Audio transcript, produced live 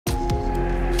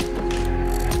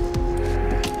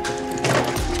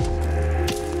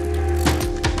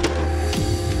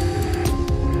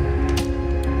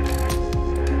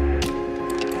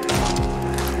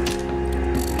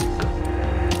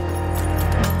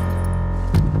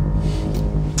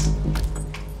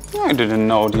I didn't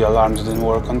know the alarm didn't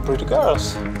work on pretty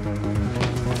girls.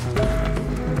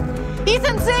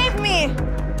 Ethan, save me!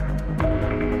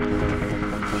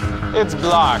 It's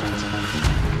blocked.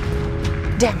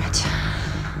 Damn it.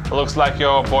 Looks like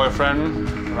your boyfriend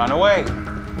ran away.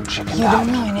 Check You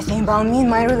don't know anything about me and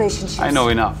my relationships. I know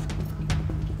enough.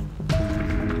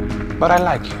 But I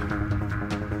like you.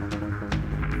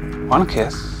 One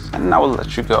kiss, and I will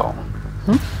let you go.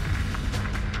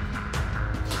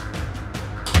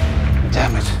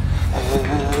 Damn it.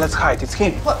 Let's hide. It's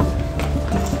him. What?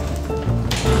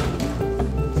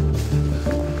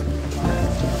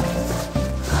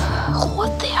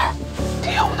 What there?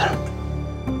 The owner.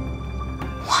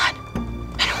 What?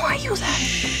 And who are you then?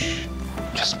 Shh.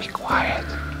 Just be quiet.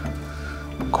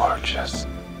 Gorgeous.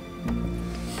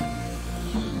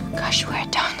 Gosh, we're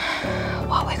done.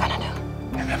 What are we gonna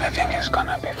do? And everything is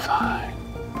gonna be fine.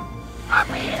 I'm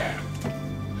here.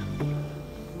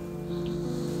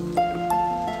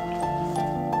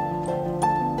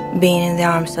 Being in the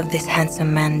arms of this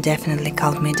handsome man definitely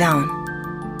calmed me down.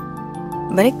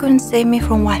 But it couldn't save me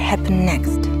from what happened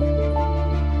next.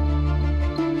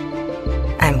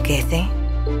 I'm Kathy,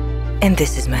 and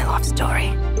this is my love story.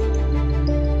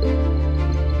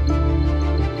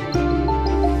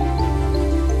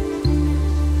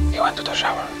 You went to the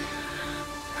shower.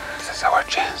 This is our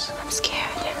chance. I'm scared.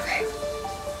 Hey,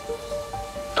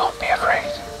 don't be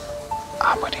afraid.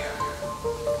 I'm with you.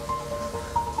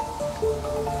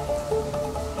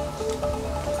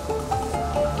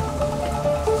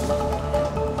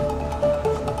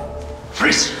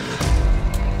 Freeze!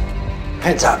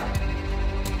 Hands up.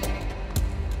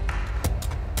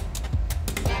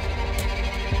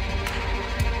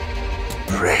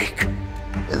 Drake,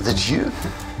 is it you?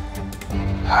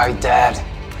 Hi, Dad.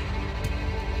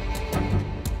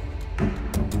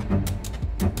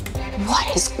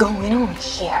 What is going on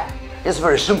here? It's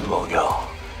very simple, girl.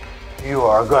 You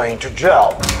are going to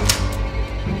jail.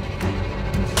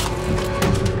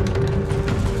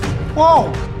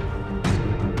 Whoa!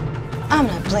 I'm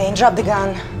not playing. Drop the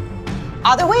gun.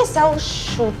 Otherwise, I'll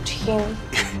shoot him.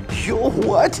 You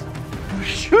what?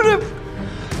 Shoot him?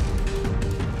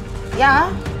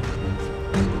 Yeah?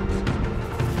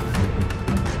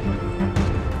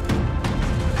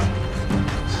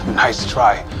 Nice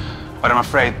try, but I'm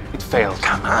afraid it failed.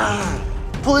 Come on,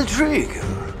 pull the trigger.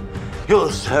 You'll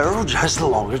serve just a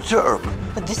longer term.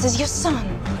 But this is your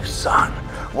son. Son,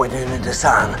 when you need a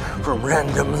son from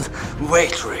random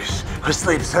waitress who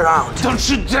sleeps around. Don't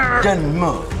you dare! Then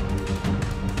move,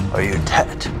 or you're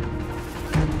dead.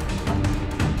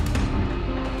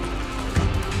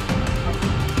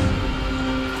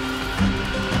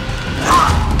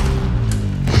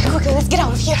 Okay, let's get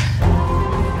out of here.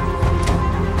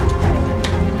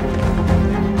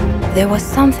 There was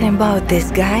something about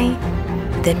this guy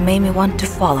that made me want to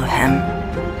follow him.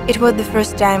 It was the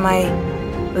first time I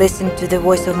listened to the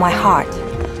voice of my heart,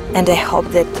 and I hope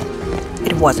that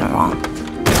it wasn't wrong.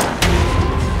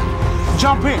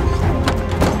 Jump in!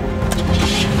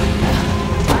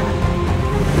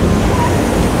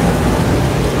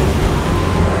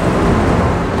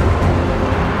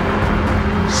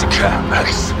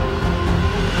 Scumbags.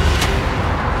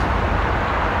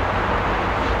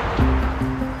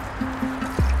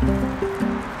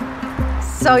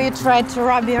 So you tried to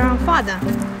rob your own father?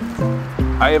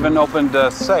 I even opened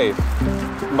the safe,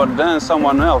 but then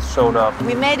someone else showed up.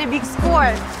 We made a big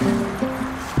score.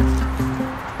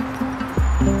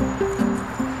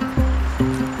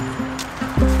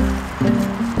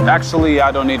 Actually,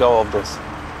 I don't need all of this.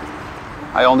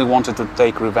 I only wanted to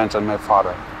take revenge on my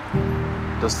father.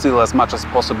 To steal as much as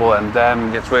possible and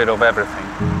then get rid of everything.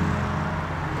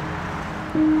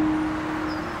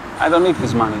 I don't need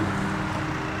his money.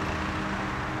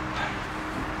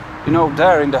 You know,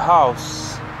 there in the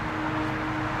house,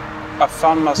 I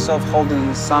found myself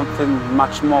holding something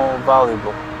much more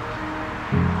valuable.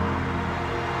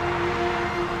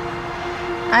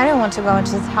 I didn't want to go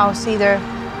into this house either.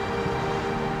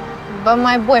 But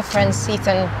my boyfriend,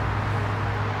 Ethan,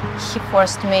 he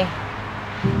forced me.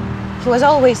 He was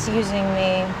always using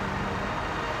me.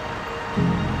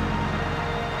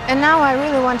 And now I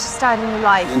really want to start a new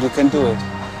life. And you can do it.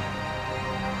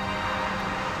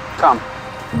 Come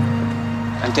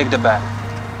and take the bag.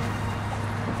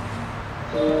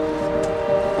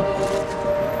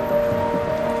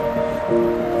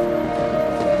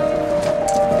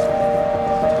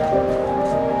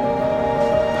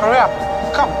 Hurry up,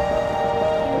 come.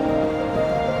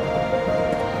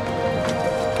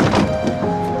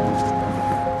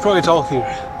 Throw it all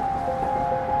here.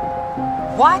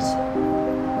 What?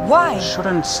 Why? You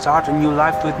shouldn't start a new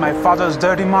life with my father's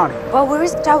dirty money. But we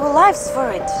risked our lives for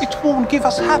it. It won't give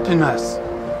us happiness.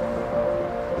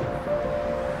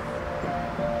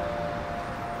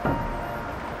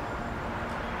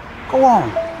 Go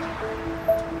on.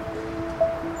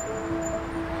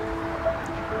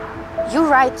 You're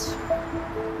right.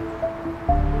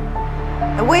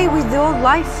 Away with the old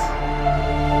life.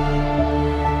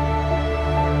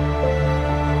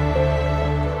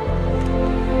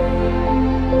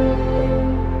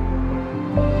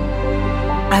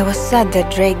 I was sad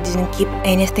that Drake didn't keep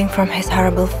anything from his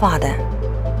horrible father.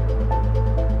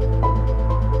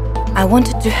 I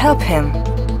wanted to help him.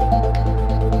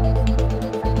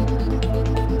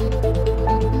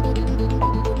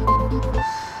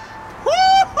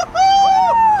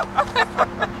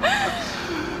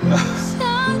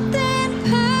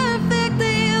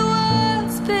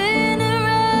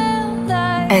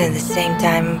 And at the same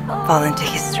time, fall into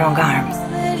his strong arms.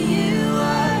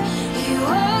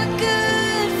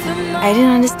 I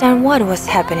didn't understand what was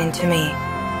happening to me,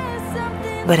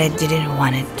 but I didn't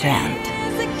want it to end.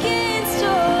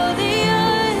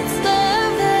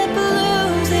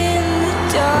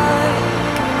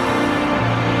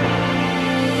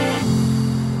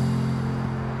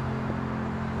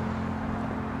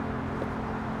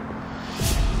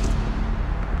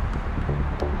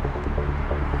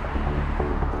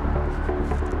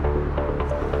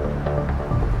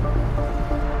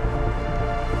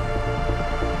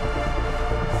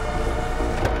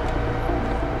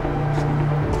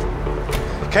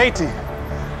 Katie,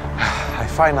 I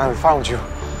finally found you.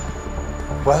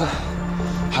 Well,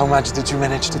 how much did you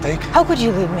manage to take? How could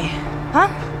you leave me, huh?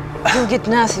 You'll get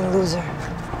nothing, loser.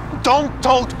 Don't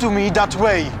talk to me that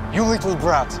way, you little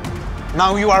brat.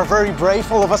 Now you are very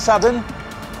brave all of a sudden.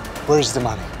 Where is the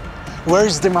money? Where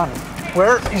is the money?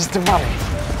 Where is the money?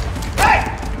 Hey!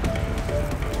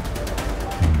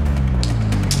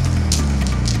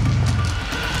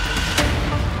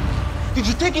 Did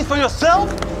you take it for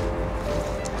yourself?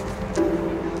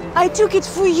 I took it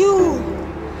for you.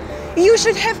 You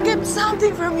should have kept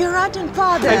something from your rotten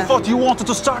father. I thought you wanted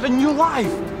to start a new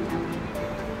life.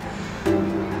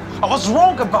 I was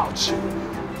wrong about you.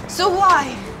 So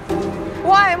why?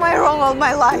 Why am I wrong all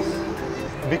my life?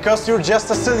 Because you're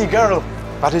just a silly girl.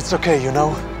 But it's okay, you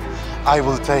know? I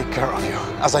will take care of you,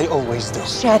 as I always do.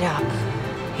 Shut up.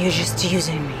 You're just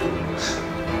using me.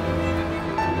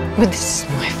 But this is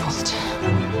my fault.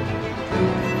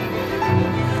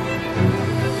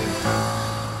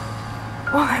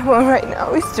 All I want right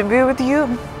now is to be with you.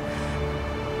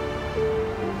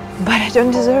 But I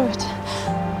don't deserve it.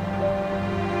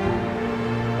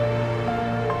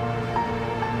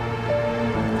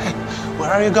 Hey,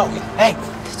 where are you going? Hey!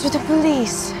 To the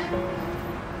police.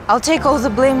 I'll take all the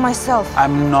blame myself.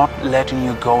 I'm not letting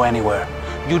you go anywhere.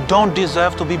 You don't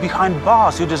deserve to be behind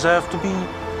bars. You deserve to be,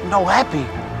 happy.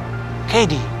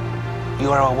 Katie, you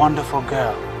are a wonderful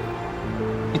girl.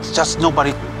 It's just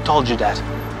nobody told you that.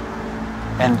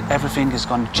 And everything is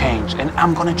going to change, and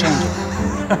I'm going to change it.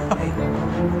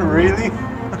 Really?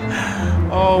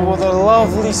 Oh, what a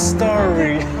lovely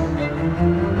story.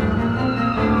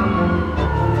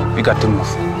 We got to move.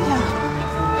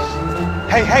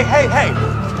 Hey, hey, hey, hey!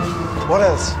 What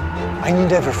else? I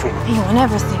need everything. You want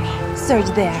everything? Search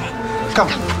there.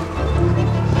 Come.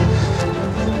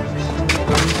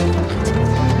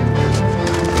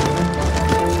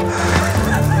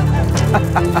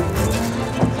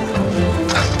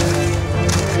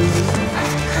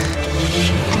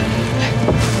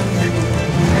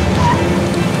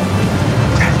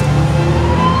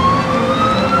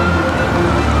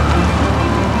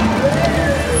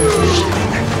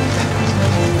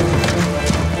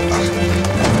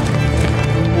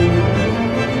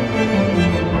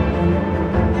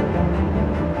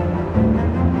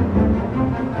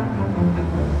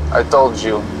 I told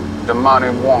you, the money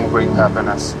won't bring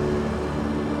happiness.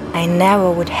 I never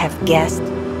would have guessed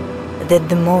that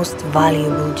the most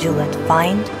valuable jewel I'd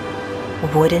find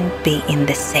wouldn't be in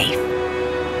the safe.